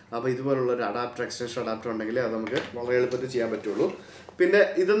ഉള്ളൂ. അപ്പോൾ ഇതുപോലുള്ള ഒരു എക്സ്റ്റൻഷൻ അഡാപ്റ്റർ ഉണ്ടെങ്കിൽ അത് നമുക്ക് വളരെ എളുപ്പത്തിൽ ചെയ്യാൻ പറ്റുള്ളൂ. പിന്നെ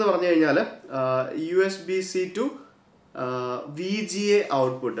ഇതെന്ന് പറഞ്ഞു കഴിഞ്ഞാൽ USB-C to VGA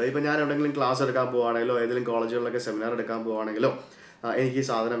ഔട്ട്പുട്ട്. ഇപ്പം ഞാൻ എവിടെയെങ്കിലും ക്ലാസ് എടുക്കാൻ പോവുകയാണെങ്കിലോ ഏതെങ്കിലും കോളേജുകളിലൊക്കെ സെമിനാർ എടുക്കാൻ പോവുകയാണെങ്കിലോ എനിക്ക് ഈ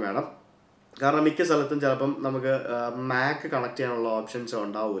സാധനം വേണം. കാരണം മിക്ക സ്ഥലത്തും ചിലപ്പം നമുക്ക് മാക്ക് കണക്ട് ചെയ്യാനുള്ള ഓപ്ഷൻസ്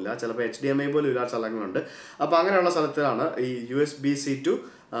ഉണ്ടാവില്ല, ചിലപ്പോൾ HDMI പോലും ഇല്ലാത്ത സ്ഥലങ്ങളുണ്ട്. അപ്പോൾ അങ്ങനെയുള്ള സ്ഥലത്താണ് ഈ USB-C to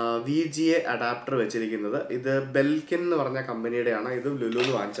VGA അഡാപ്റ്റർ വെച്ചിരിക്കുന്നത്. ഇത് ബെൽക്കിൻ എന്ന് പറഞ്ഞ കമ്പനിയുടെയാണ്. ഇത്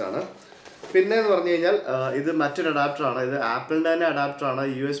ലുലുന്ന് വാങ്ങിച്ചാണ്. പിന്നെ എന്ന് പറഞ്ഞു കഴിഞ്ഞാൽ ഇത് മറ്റൊരു അഡാപ്റ്ററാണ്. ഇത് ആപ്പിളിൻ്റെ തന്നെ അഡാപ്റ്ററാണ്.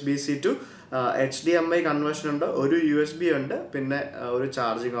 USB-C to HDMI കൺവേർഷൻ ഉണ്ട്, ഒരു USB ഉണ്ട്, പിന്നെ ഒരു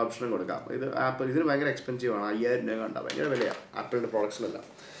ചാർജിങ് ഓപ്ഷനും കൊടുക്കാം. ഇതിന് ഭയങ്കര എക്സ്പെൻസീവ് ആണ്. 5000 രൂപ കണ്ട ഭയങ്കര വിലയാണ് ആപ്പിളിൻ്റെ പ്രോഡക്ട്സിലെല്ലാം.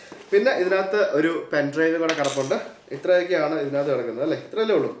 പിന്നെ ഇതിനകത്ത് ഒരു പെൻ ഡ്രൈവ് കൂടെ കിടപ്പുണ്ട്. ഇത്രയൊക്കെയാണ് ഇതിനകത്ത് കിടക്കുന്നത് അല്ലേ,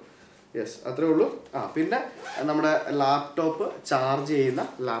 ഇത്രയല്ലേ ഉള്ളൂ. യെസ്, അത്രേ ഉള്ളൂ. പിന്നെ നമ്മുടെ ലാപ്ടോപ്പ് ചാർജ് ചെയ്യുന്ന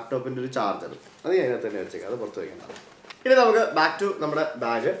ലാപ്ടോപ്പിൻ്റെ ഒരു ചാർജർ, അത് ഞാൻ അതിനകത്ത് തന്നെ വെച്ചേക്കാം, അത് പുറത്ത് വയ്ക്കുന്നത്. ഇനി നമുക്ക് ബാക്ക് ടു നമ്മുടെ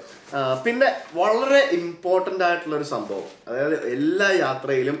ബാഗ്. പിന്നെ വളരെ ഇമ്പോർട്ടൻ്റ് ആയിട്ടുള്ളൊരു സംഭവം, അതായത് എല്ലാ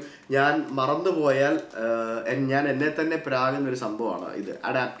യാത്രയിലും ഞാൻ മറന്നുപോയാൽ ഞാൻ എന്നെ തന്നെ പ്രാകുന്നൊരു സംഭവമാണ് ഇത്.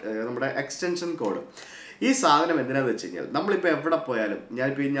 നമ്മുടെ എക്സ്റ്റൻഷൻ കോഡ്. ഈ സാധനം എന്തിനാന്ന് വെച്ച് കഴിഞ്ഞാൽ നമ്മളിപ്പോൾ എവിടെ പോയാലും, ഞാൻ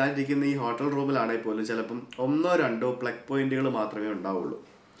ഇരിക്കുന്ന ഈ ഹോട്ടൽ റൂമിലാണെങ്കിൽ പോലും ചിലപ്പം 1-2 പ്ലഗ് പോയിന്റുകൾ മാത്രമേ ഉണ്ടാവുള്ളൂ.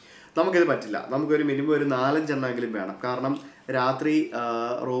 നമുക്കിത് പറ്റില്ല. നമുക്കൊരു മിനിമം ഒരു 4-5 എണ്ണമെങ്കിലും വേണം. കാരണം രാത്രി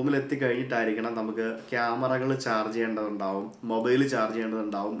റൂമിലെത്തി കഴിഞ്ഞിട്ടായിരിക്കണം നമുക്ക് ക്യാമറകൾ charge ചെയ്യേണ്ടതുണ്ടാവും, mobile charge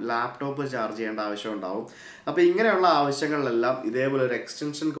ചെയ്യേണ്ടതുണ്ടാവും, laptop charge ചെയ്യേണ്ട ആവശ്യം ഉണ്ടാവും. അപ്പോൾ ഇങ്ങനെയുള്ള ആവശ്യങ്ങളിലെല്ലാം ഇതേപോലെ ഒരു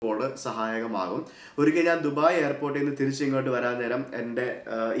എക്സ്റ്റൻഷൻ കോഡ് സഹായകമാകും. ഒരിക്കൽ ഞാൻ ദുബായ് എയർപോർട്ടിൽ നിന്ന് തിരിച്ചിങ്ങോട്ട് വരാൻ നേരം എൻ്റെ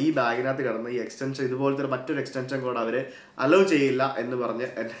ഈ ബാഗിനകത്ത് കിടന്ന് ഈ എക്സ്റ്റൻഷൻ, ഇതുപോലത്തെ മറ്റൊരു എക്സ്റ്റൻഷൻ കോഡ് അവർ അലോ ചെയ്യില്ല എന്ന് പറഞ്ഞ്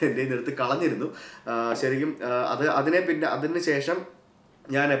എൻ്റെ അടുത്ത് കളഞ്ഞിരുന്നു. ശരിക്കും അതിന് ശേഷം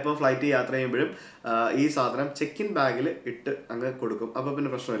ഞാൻ എപ്പോൾ ഫ്ലൈറ്റ് യാത്ര ചെയ്യുമ്പോഴും ഈ സാധനം ചെക്ക് ഇൻ ബാഗിൽ ഇട്ട് അങ്ങ് കൊടുക്കും. അപ്പോൾ പിന്നെ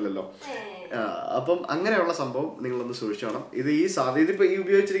പ്രശ്നമില്ലല്ലോ. അപ്പം അങ്ങനെയുള്ള സംഭവം നിങ്ങളൊന്ന് സൂക്ഷിച്ചോണം. ഇതിപ്പോൾ ഈ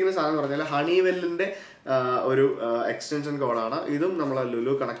ഉപയോഗിച്ചിരിക്കുന്ന സാധനം എന്ന് പറഞ്ഞാൽ ഹണിവെല്ലിൻ്റെ ഒരു എക്സ്റ്റൻഷൻ കോഡാണ്. ഇതും നമ്മൾ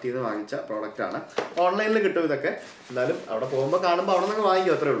ലുലു കണക്ട് ചെയ്ത് വാങ്ങിച്ച പ്രോഡക്റ്റാണ്. ഓൺലൈനിൽ കിട്ടും ഇതൊക്കെ. എന്നാലും അവിടെ പോകുമ്പോൾ കാണുമ്പോൾ അവിടെ നിന്ന്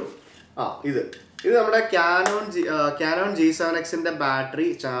വാങ്ങിക്കും, അത്രേ ഉള്ളൂ. ഇത് നമ്മുടെ കാനോൺ G7Xൻ്റെ ബാറ്ററി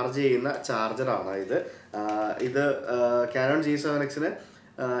ചാർജ് ചെയ്യുന്ന ചാർജറാണ് ഇത് കാനോൺ G7Xന്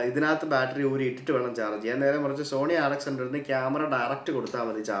ഇതിനകത്ത് ബാറ്ററി ഇട്ടിട്ട് വേണം ചാർജ് ചെയ്യാൻ. നേരെ മറിച്ച് സോണി RX100ന് ക്യാമറ ഡയറക്റ്റ് കൊടുത്താൽ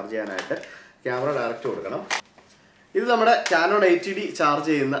മതി ചാർജ് ചെയ്യാനായിട്ട്. ക്യാമറ ഡയറക്റ്റ് കൊടുക്കണം. ഇത് നമ്മുടെ കാനോൺ 80D ചാർജ്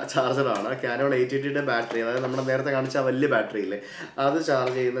ചെയ്യുന്ന ചാർജറാണ്. കാനോൺ 80Dയുടെ ബാറ്ററി, അതായത് നമ്മുടെ നേരത്തെ കാണിച്ച വലിയ ബാറ്ററി ഇല്ലേ, അത്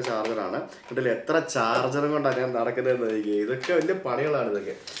ചാർജ് ചെയ്യുന്ന ചാർജറാണ്. കണ്ടില്ലേ എത്ര ചാർജറും കൊണ്ടാണ് ഞാൻ നടക്കുന്നതെന്ന് ചോദിക്കുക. ഇതൊക്കെ വലിയ പണികളാണ്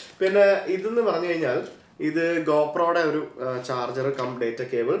ഇതൊക്കെ. പിന്നെ ഇതെന്ന് പറഞ്ഞു കഴിഞ്ഞാൽ ഇത് ഗോപ്രോയുടെ ഒരു ചാർജർ കം ഡേറ്റ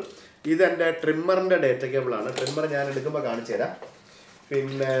കേബിൾ. ഇതെൻ്റെ ട്രിമ്മറിൻ്റെ ഡേറ്റ കേബിളാണ്. ട്രിമ്മർ ഞാൻ എടുക്കുമ്പോൾ കാണിച്ചു തരാം.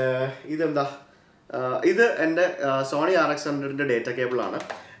 പിന്നെ ഇതെന്താ, ഇത് എൻ്റെ സോണി RX100ൻ്റെ ഡേറ്റ കേബിളാണ്.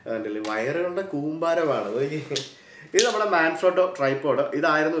 വയറുകളുടെ കൂമ്പാരമാണ്. ഇത് നമ്മുടെ മാൻഫ്രോട്ടോ ട്രൈപോഡ്.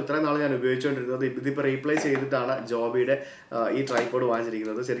 ഇതായിരുന്നു ഇത്രയും നാൾ ഞാൻ ഉപയോഗിച്ചുകൊണ്ടിരുന്നത്. ഇതിപ്പോൾ റീപ്ലേസ് ചെയ്തിട്ടാണ് ജോബിയുടെ ഈ ട്രൈപോഡ്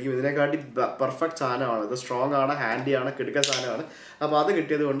വാങ്ങിച്ചിരിക്കുന്നത്. ശരിക്കും ഇതിനെക്കാട്ടി പെർഫെക്റ്റ് സാധനമാണ്. ഇത് സ്ട്രോങ് ആണ്, ഹാൻഡിയാണ്, കിടക്ക സാധനമാണ്. അപ്പോൾ അത്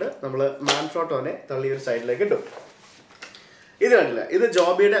കിട്ടിയത് കൊണ്ട് നമ്മൾ മാൻഫ്രോട്ടോനെ തള്ളി ഒരു സൈഡിലേക്ക് ഇട്ടു. ഇത് കണ്ടില്ല, ഇത്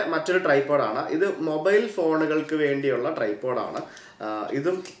ജോബിയുടെ മറ്റൊരു ട്രൈപോഡാണ്. ഇത് മൊബൈൽ ഫോണുകൾക്ക് വേണ്ടിയുള്ള ട്രൈപോഡാണ്.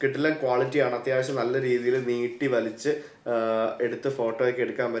 ഇതും കിട്ടില്ല ക്വാളിറ്റിയാണ്. അത്യാവശ്യം നല്ല രീതിയിൽ നീട്ടി വലിച്ച് എടുത്ത് ഫോട്ടോയൊക്കെ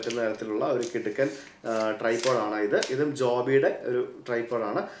എടുക്കാൻ പറ്റുന്ന തരത്തിലുള്ള ഒരു കിടുക്കൻ ട്രൈപോഡാണ് ഇതും ജോബിയുടെ ഒരു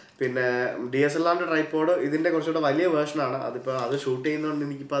ട്രൈപോഡാണ്. പിന്നെ DSLRൻ്റെ ട്രൈപോഡ് ഇതിൻ്റെ കുറച്ചുകൂടെ വലിയ വേർഷനാണ്. അത് ഷൂട്ട് ചെയ്യുന്നതുകൊണ്ട്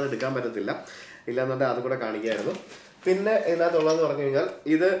എനിക്കിപ്പോൾ അത് എടുക്കാൻ പറ്റത്തില്ല, ഇല്ലാന്നുണ്ടെങ്കിൽ അതും കൂടെ കാണിക്കായിരുന്നു. പിന്നെ ഇതിനകത്തുള്ളതെന്ന് പറഞ്ഞു കഴിഞ്ഞാൽ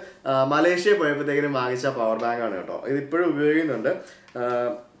ഇത് മലേഷ്യ പോയപ്പോഴത്തേക്കിനും വാങ്ങിച്ച പവർ ബാങ്കാണ് കേട്ടോ. ഇതിപ്പോഴും ഉപയോഗിക്കുന്നുണ്ട്.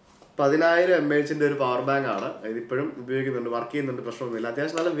 10,000 mAh ഒരു പവർ ബാങ്കാണ്. ഇതിപ്പോഴും ഉപയോഗിക്കുന്നുണ്ട്, വർക്ക് ചെയ്യുന്നുണ്ട്, പ്രശ്നമൊന്നുമില്ല.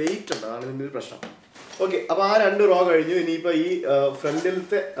 അത്യാവശ്യം നല്ല വെയിറ്റ് ഉണ്ട്, അതാണ് ഇതിൻ്റെ ഒരു പ്രശ്നം. ഓക്കെ, അപ്പോൾ ആ 2 റോ കഴിഞ്ഞു. ഇനിയിപ്പോൾ ഈ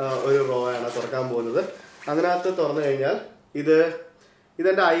ഫ്രണ്ടിലത്തെ ഒരു റോ ആണ് തുറക്കാൻ പോകുന്നത്. അതിനകത്ത് തുറന്നു കഴിഞ്ഞാൽ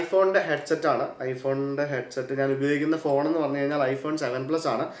ഇതെൻ്റെ ഐഫോണിൻ്റെ ഹെഡ്സെറ്റാണ്. ഐഫോണിൻ്റെ ഹെഡ്സെറ്റ് ഞാൻ ഉപയോഗിക്കുന്ന ഫോണെന്ന് പറഞ്ഞു കഴിഞ്ഞാൽ ഐഫോൺ 7 Plus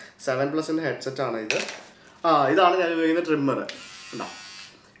ആണ്. 7 Plusൻ്റെ ഹെഡ്സെറ്റാണ് ഇത്. ഇതാണ് ഞാൻ ഉപയോഗിക്കുന്ന ട്രിമ്മർ. ഉണ്ടോ,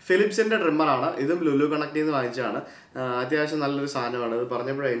 ഫിലിപ്സിൻ്റെ ട്രിമ്മറാണ്. ഇതും ലുലു കണക്റ്റിൽ നിന്ന് വാങ്ങിച്ചതാണ്. അത്യാവശ്യം നല്ലൊരു സാധനമാണ്. ഇത്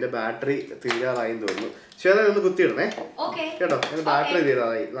പറഞ്ഞപ്പോഴേ അതിൻ്റെ ബാറ്ററി തീരാറായെന്ന് തോന്നുന്നു. ശ്വേത ഒന്ന് കുത്തിയിടണേ കേട്ടോ, അതിൻ്റെ ബാറ്ററി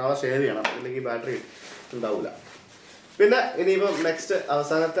തീരാറായി. നാളെ ഷെയർ ചെയ്യണം, അല്ലെങ്കിൽ ബാറ്ററി ഉണ്ടാവില്ല. പിന്നെ ഇനിയിപ്പം നെക്സ്റ്റ്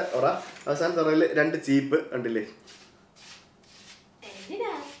അവസാനത്തെ ഉറയിൽ 2 ചീപ്പ് ഉണ്ടല്ലേ.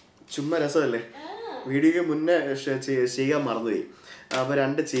 ചുമ്മാ രസമല്ലേ, വീഡിയോക്ക് മുന്നേ ചെയ്യാൻ മറന്നുപോയി. അപ്പോൾ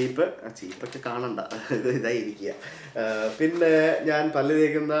 2 ചീപ്പൊക്കെ കാണണ്ട, ഇതായിരിക്കുക. പിന്നെ ഞാൻ പല്ല്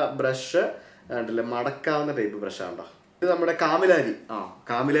തേക്കുന്ന ബ്രഷ് ഉണ്ടല്ലേ, മടക്കാവുന്ന ടൈപ്പ് ബ്രഷാണോ. ഇത് നമ്മുടെ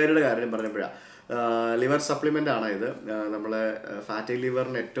കാമിലാരിയുടെ കാര്യം പറഞ്ഞപ്പോഴാണ്. ലിവർ സപ്ലിമെൻ്റ് ആണ് ഇത്. നമ്മളെ ഫാറ്റി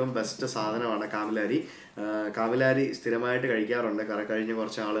ലിവറിന് ഏറ്റവും ബെസ്റ്റ് സാധനമാണ് കാമിലാരി സ്ഥിരമായിട്ട് കഴിക്കാറുണ്ട് കഴിഞ്ഞ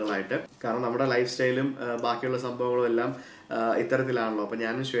കുറച്ച് ആളുകളായിട്ട്. കാരണം നമ്മുടെ ലൈഫ് സ്റ്റൈലും ബാക്കിയുള്ള സംഭവങ്ങളും എല്ലാം ഇത്തരത്തിലാണല്ലോ. അപ്പോൾ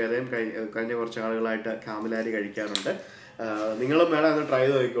ഞാനും ശ്വേതയും കഴിഞ്ഞ കുറച്ച് ആളുകളായിട്ട് കാമിലാരി കഴിക്കാറുണ്ട്. നിങ്ങളും വേണം അത് ട്രൈ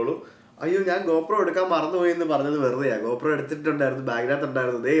ചെയ്ത് നോക്കിക്കോളൂ. അയ്യോ, ഞാൻ ഗോപ്രോ എടുക്കാൻ മറന്നുപോയി എന്ന് പറഞ്ഞത് വെറുതെയാണ്. ഗോപ്രോ എടുത്തിട്ടുണ്ടായിരുന്നു,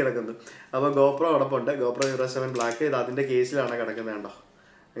 ബാഗിനകത്തുണ്ടായിരുന്നു, ദേ കിടക്കുന്നു. അപ്പോൾ ഗോപ്രോ ഉടപ്പുണ്ട്, ഗോപ്രോ Hero 7 ബ്ലാക്ക്. ഇത് അതിൻ്റെ കേസിലാണ് കിടക്കുന്നത് കണ്ടോ,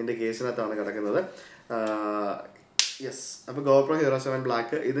 അതിൻ്റെ കേസിനകത്താണ് കിടക്കുന്നത്. യെസ്, അപ്പോൾ ഗോപ്രോ Hero 7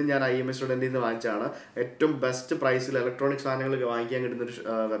 ബ്ലാക്ക് ഇത് ഞാൻ IMA സ്റ്റുഡൻറ്റിൽ നിന്ന് വാങ്ങിച്ചതാണ്. ഏറ്റവും ബെസ്റ്റ് പ്രൈസിൽ ഇലക്ട്രോണിക് സാധനങ്ങൾ വാങ്ങിക്കാൻ കിട്ടുന്നൊരു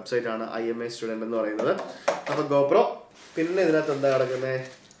വെബ്സൈറ്റാണ് IMA സ്റ്റുഡൻറ്റ് എന്ന് പറയുന്നത്. അപ്പോൾ ഗോപ്രോ. പിന്നെ ഇതിനകത്ത് എന്താ കിടക്കുന്നത്?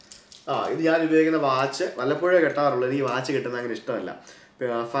 ഇത് ഞാൻ ഉപയോഗിക്കുന്ന വാച്ച്. വല്ലപ്പോഴേ കെട്ടാറുള്ളൂ, എനിക്ക് വാച്ച് കിട്ടുന്ന അങ്ങനെ ഇഷ്ടമല്ല.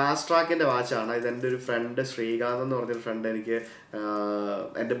 ഫാസ്റ്റ് ട്രാക്കിൻ്റെ വാച്ചാണ്. ഇതെൻ്റെ ഒരു ഫ്രണ്ട് ശ്രീകാന്ത് എന്ന് പറഞ്ഞൊരു ഫ്രണ്ട് എനിക്ക്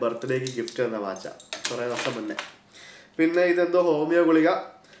എൻ്റെ ബർത്ത്ഡേക്ക് ഗിഫ്റ്റ് തന്ന വാച്ചാണ്, കുറേ വർഷം മുന്നേ. പിന്നെ ഇതെന്തോ ഹോമിയോ ഗുളിക.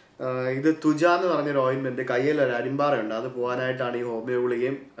 ഇത് തുജ എന്ന് പറഞ്ഞൊരു ഓയിൻമെൻറ്റ്. കയ്യിൽ ഒരു അരിമ്പാറയുണ്ട്, അത് പോകാനായിട്ടാണ് ഈ ഹോമിയോ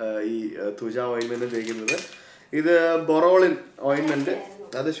ഗുളികയും ഈ തുജ ഓയിൻമെൻറ്റും തേക്കുന്നത്. ഇത് ബൊറോളിൻ ഓയിൻമെൻറ്റ്,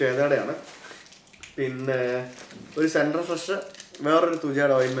 അത് ശ്വേതയുടെയാണ്. പിന്നെ ഒരു സെൻട്രൽ ഫ്രഷ്, വേറൊരു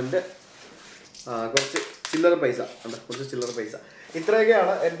തുജയുടെ ഓയിൻമെൻറ്റ്, കുറച്ച് ചില്ലറ പൈസ.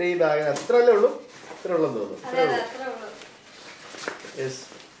 ഇത്രയൊക്കെയാണ് എൻ്റെ ഈ ബാഗിനകത്ത്. ഇത്ര ഉള്ളെന്ന് തോന്നുന്നു. Yes,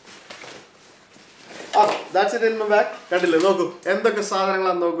 that's it in my bag. കണ്ടില്ലേ, നോക്കൂ എന്തൊക്കെ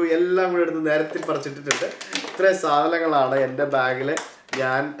സാധനങ്ങളാണെന്ന് നോക്കൂ. എല്ലാം കൂടി എടുത്ത് നിരത്തി പറിച്ചിട്ടിട്ടുണ്ട്. ഇത്രയും സാധനങ്ങളാണ് എൻ്റെ ബാഗിൽ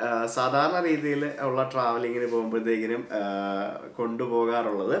ഞാൻ സാധാരണ രീതിയിൽ ഉള്ള ട്രാവലിങ്ങിന് പോകുമ്പോഴത്തേക്കിനും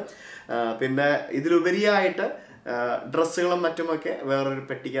കൊണ്ടുപോകാറുള്ളത്. പിന്നെ ഇതിലുപരിയായിട്ട് ഡ്രസ്സുകളും മറ്റുമൊക്കെ വേറൊരു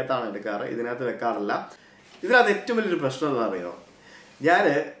പെട്ടിക്കകത്താണ് എടുക്കാറ്, ഇതിനകത്ത് വെക്കാറില്ല. ഇതിനകത്ത് ഏറ്റവും വലിയൊരു പ്രശ്നം എന്താ പറയുമോ, ഞാൻ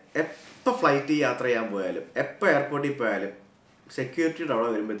എപ്പോൾ ഫ്ലൈറ്റ് യാത്ര ചെയ്യാൻ പോയാലും എപ്പോൾ എയർപോർട്ടിൽ പോയാലും സെക്യൂരിറ്റിയുടെ അവിടെ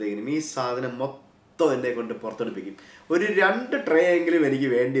വരുമ്പോഴത്തേക്കിനും ഈ സാധനം മൊത്തം എന്നെ കൊണ്ട് പുറത്തെടുപ്പിക്കും. ഒരു 2 ട്രേ എങ്കിലും എനിക്ക്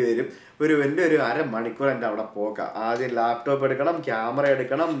വേണ്ടി വരും. എൻ്റെ ഒരു അരമണിക്കൂർ എൻ്റെ അവിടെ പോക്കാം. ആദ്യം ലാപ്ടോപ്പ് എടുക്കണം, ക്യാമറ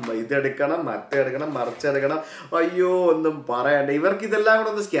എടുക്കണം, ഇതെടുക്കണം, മറ്റെടുക്കണം, മറിച്ചെടുക്കണം. അയ്യോ, ഒന്നും പറയണ്ട. ഇവർക്ക് ഇതെല്ലാം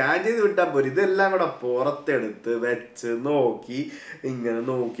കൂടെ ഒന്ന് സ്കാൻ ചെയ്ത് വിട്ടാൽ പോരും. ഇതെല്ലാം കൂടെ പുറത്തെടുത്ത് വെച്ച് ഇങ്ങനെ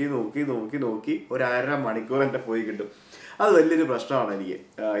നോക്കി ഒരു അരമണിക്കൂർ എൻ്റെ പോയി കിട്ടും. അത് വലിയൊരു പ്രശ്നമാണ് എനിക്ക്.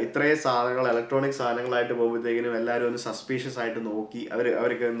 ഇത്രയും സാധനങ്ങൾ ഇലക്ട്രോണിക് സാധനങ്ങളായിട്ട് പോകുമ്പോഴത്തേക്കിനും എല്ലാവരും ഒന്ന് സസ്പീഷ്യസ് ആയിട്ട് നോക്കി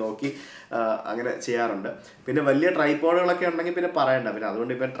അവർക്ക് നോക്കി അങ്ങനെ ചെയ്യാറുണ്ട്. പിന്നെ വലിയ ട്രൈപോഡുകളൊക്കെ ഉണ്ടെങ്കിൽ പിന്നെ പറയണ്ട. പിന്നെ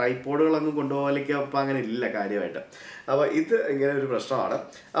അതുകൊണ്ട് ഇപ്പം ട്രൈപോഡുകളൊന്നും കൊണ്ടുപോകാനൊക്കെ ഇപ്പം അങ്ങനെ ഇല്ല കാര്യമായിട്ട്. അപ്പോൾ ഇത് ഇങ്ങനെ ഒരു പ്രശ്നമാണ്.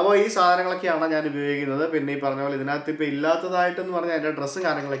 അപ്പോൾ ഈ സാധനങ്ങളൊക്കെയാണ് ഞാൻ ഉപയോഗിക്കുന്നത്. പിന്നെ ഈ പറഞ്ഞ പോലെ ഇതിനകത്ത് ഇപ്പോൾ ഇല്ലാത്തതായിട്ടെന്ന് പറഞ്ഞാൽ എൻ്റെ ഡ്രസ്സും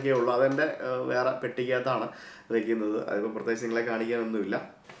കാര്യങ്ങളൊക്കെ ഉള്ളൂ. അതെൻ്റെ വേറെ പെട്ടിക്കകത്താണ് വയ്ക്കുന്നത്. അതിപ്പോൾ പ്രത്യേകിച്ച് നിങ്ങളെ കാണിക്കാനൊന്നുമില്ല.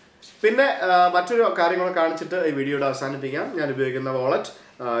 പിന്നെ മറ്റൊരു കാര്യങ്ങൾ കാണിച്ചിട്ട് ഈ വീഡിയോയുടെ അവസാനിപ്പിക്കാം. ഞാൻ ഉപയോഗിക്കുന്ന വാളറ്റ്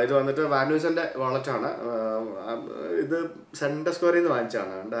ഇത് വന്നിട്ട് വാനൂസിൻ്റെ വാളറ്റാണ്. ഇത് സെൻറ്റർ സ്ക്വയറിൽ നിന്ന്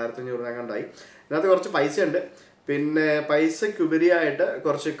വാങ്ങിച്ചാണ്. 2500 കണ്ടായി. ഇതിനകത്ത് കുറച്ച് പൈസയുണ്ട്. പിന്നെ പൈസയ്ക്കുപരിയായിട്ട്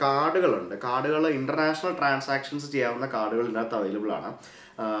കുറച്ച് കാർഡുകളുണ്ട്. കാർഡുകൾ ഇൻ്റർനാഷണൽ ട്രാൻസാക്ഷൻസ് ചെയ്യാവുന്ന കാർഡുകൾ ഇതിനകത്ത് അവൈലബിൾ ആണ്.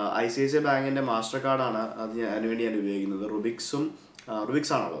 ICICI ബാങ്കിൻ്റെ മാസ്റ്റർ കാർഡാണ് അതിനുവേണ്ടി ഞാൻ ഉപയോഗിക്കുന്നത്.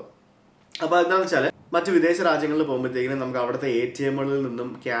 റുബിക്സ് ആണുള്ളത്. അപ്പോൾ എന്താണെന്ന് വെച്ചാൽ മറ്റ് വിദേശ രാജ്യങ്ങളിൽ പോകുമ്പോഴത്തേക്കിനും നമുക്ക് അവിടുത്തെ ATMകളിൽ നിന്നും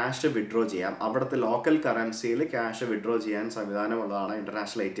ക്യാഷ് വിഡ്രോ ചെയ്യാം. അവിടുത്തെ ലോക്കൽ കറൻസിയിൽ ക്യാഷ് വിഡ്രോ ചെയ്യാൻ സംവിധാനമുള്ളതാണ്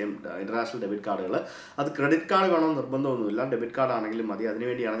ഇന്റർനാഷണൽ ഡെബിറ്റ് കാർഡുകൾ. അത് ക്രെഡിറ്റ് കാർഡ് വേണമെന്ന് നിർബന്ധമൊന്നുമില്ല, ഡെബിറ്റ് കാർഡ് ആണെങ്കിലും മതി.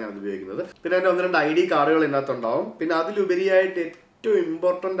 അതിനുവേണ്ടിയാണ് ഞാൻ ഉപയോഗിക്കുന്നത്. പിന്നെ അതിൻ്റെ 1-2 ID കാർഡുകൾ ഇതിനകത്തുണ്ടാവും. പിന്നെ അതിലുപരിയായിട്ട് ഏറ്റവും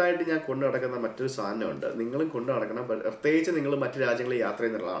ഇമ്പോർട്ടൻ്റ് ആയിട്ട് ഞാൻ കൊണ്ടു നടക്കുന്ന മറ്റൊരു സാധനമുണ്ട്. നിങ്ങളും കൊണ്ടു നടക്കണം. പ്രത്യേകിച്ച് നിങ്ങൾ മറ്റ് രാജ്യങ്ങളിൽ യാത്ര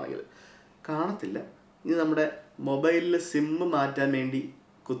ചെയ്യുന്നതാണെങ്കിൽ കാണത്തില്ല. ഇത് നമ്മുടെ മൊബൈലിൽ സിം മാറ്റാൻ വേണ്ടി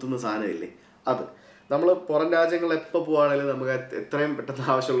കുത്തുന്ന സാധനമില്ലേ, അത് നമ്മൾ പുറം രാജ്യങ്ങളിൽ എപ്പോൾ പോകുകയാണെങ്കിലും നമുക്ക് എത്രയും പെട്ടെന്ന്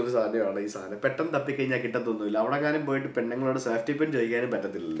ആവശ്യമുള്ളൊരു സാധനമാണ് ഈ സാധനം. പെട്ടെന്ന് തപ്പിക്കഴിഞ്ഞാൽ കിട്ടത്തൊന്നുമില്ല. അവിടെക്കാനും പോയിട്ട് പെണ്ണുങ്ങളോട് സേഫ്റ്റി പിൻ ചോദിക്കാനും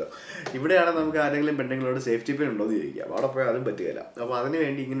പറ്റത്തില്ലല്ലോ. ഇവിടെയാണ് നമുക്ക് ആരെങ്കിലും പെണ്ണുങ്ങളോട് സേഫ്റ്റി പിൻ ഉണ്ടോ എന്ന് ചോദിക്കാം. അവിടെ പോയി അതും പറ്റുകയില്ല. അപ്പോൾ അതിന്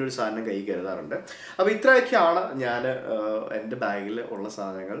വേണ്ടി ഇങ്ങനൊരു സാധനം കൈ കരുതാറുണ്ട്. അപ്പോൾ ഇത്രയൊക്കെയാണ് ഞാൻ എൻ്റെ ബാഗിൽ ഉള്ള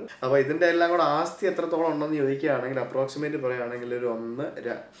സാധനങ്ങൾ. അപ്പോൾ ഇതിൻ്റെ എല്ലാം കൂടെ ആസ്തി എത്രത്തോളം ഉണ്ടെന്ന് ചോദിക്കുകയാണെങ്കിൽ അപ്രോക്സിമേറ്റ് പറയുകയാണെങ്കിൽ ഒരു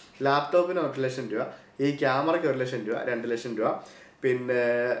ലാപ്ടോപ്പിന് 1 ലക്ഷം രൂപ, ഈ ക്യാമറയ്ക്ക് 1 ലക്ഷം രൂപ, 2 ലക്ഷം രൂപ, പിന്നെ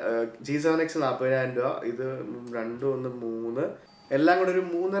G7X 40,000 രൂപ, ഇത് 2, 1, 3 എല്ലാം കൂടെ ഒരു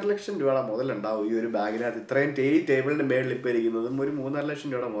 3.5 ലക്ഷം രൂപയുടെ മുതലുണ്ടാവും ഈ ഒരു ബാഗിനകത്ത്. ഇത്രയും ടേബിളിൻ്റെ മേളിൽ ഇപ്പോൾ ഇരിക്കുന്നതും ഒരു 3.5 ലക്ഷം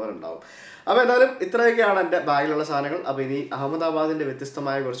രൂപയുടെ മുതലുണ്ടാവും. അപ്പോൾ എന്തായാലും ഇത്രയൊക്കെയാണ് എൻ്റെ ബാഗിലുള്ള സാധനങ്ങൾ. അപ്പോൾ ഇനി അഹമ്മദാബാദിൻ്റെ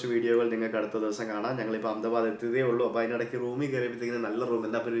വ്യത്യസ്തമായ കുറച്ച് വീഡിയോകൾ നിങ്ങൾക്ക് അടുത്ത ദിവസം കാണാം. ഞങ്ങളിപ്പോൾ അഹമ്മദാബാദ് എത്തിയതേ ഉള്ളൂ. അപ്പോൾ അതിനിടയ്ക്ക് റൂമിൽ കയറിയപ്പോഴത്തേക്കും നല്ല റൂം,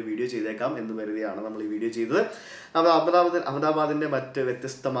 എന്താ ഒരു വീഡിയോ ചെയ്തേക്കാം എന്ന് കരുതിയാണ് നമ്മൾ ഈ വീഡിയോ ചെയ്തത്. അപ്പോൾ അഹമ്മദാബാദിൻ്റെ മറ്റ്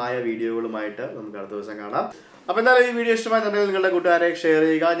വ്യത്യസ്തമായ വീഡിയോകളുമായിട്ട് നമുക്ക് അടുത്ത ദിവസം കാണാം. അപ്പോൾ എന്തായാലും ഈ വീഡിയോ ഇഷ്ടമായിട്ടുണ്ടെങ്കിൽ നിങ്ങളുടെ കൂട്ടുകാരെ ഷെയർ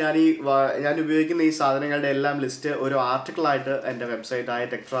ചെയ്യുക. ഞാൻ ഉപയോഗിക്കുന്ന ഈ സാധനങ്ങളുടെ എല്ലാം ലിസ്റ്റ് ഒരു ആർട്ടിക്കിളായിട്ട് എൻ്റെ വെബ്സൈറ്റായ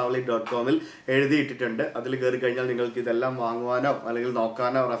techtraveling.com എഴുതിയിട്ടിട്ടുണ്ട്. അതിൽ കയറി കഴിഞ്ഞാൽ നിങ്ങൾക്ക് ഇതെല്ലാം വാങ്ങുവാനോ അല്ലെങ്കിൽ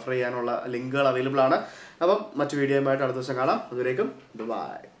നോക്കാനോ റെഫർ ചെയ്യാനുള്ള ലിങ്കുകൾ അവൈലബിൾ ആണ്. അപ്പം മറ്റു വീഡിയോയുമായിട്ട് അടുത്ത ദിവസം കാണാം. അതുവരേക്കും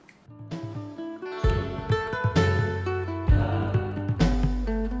ബൈ.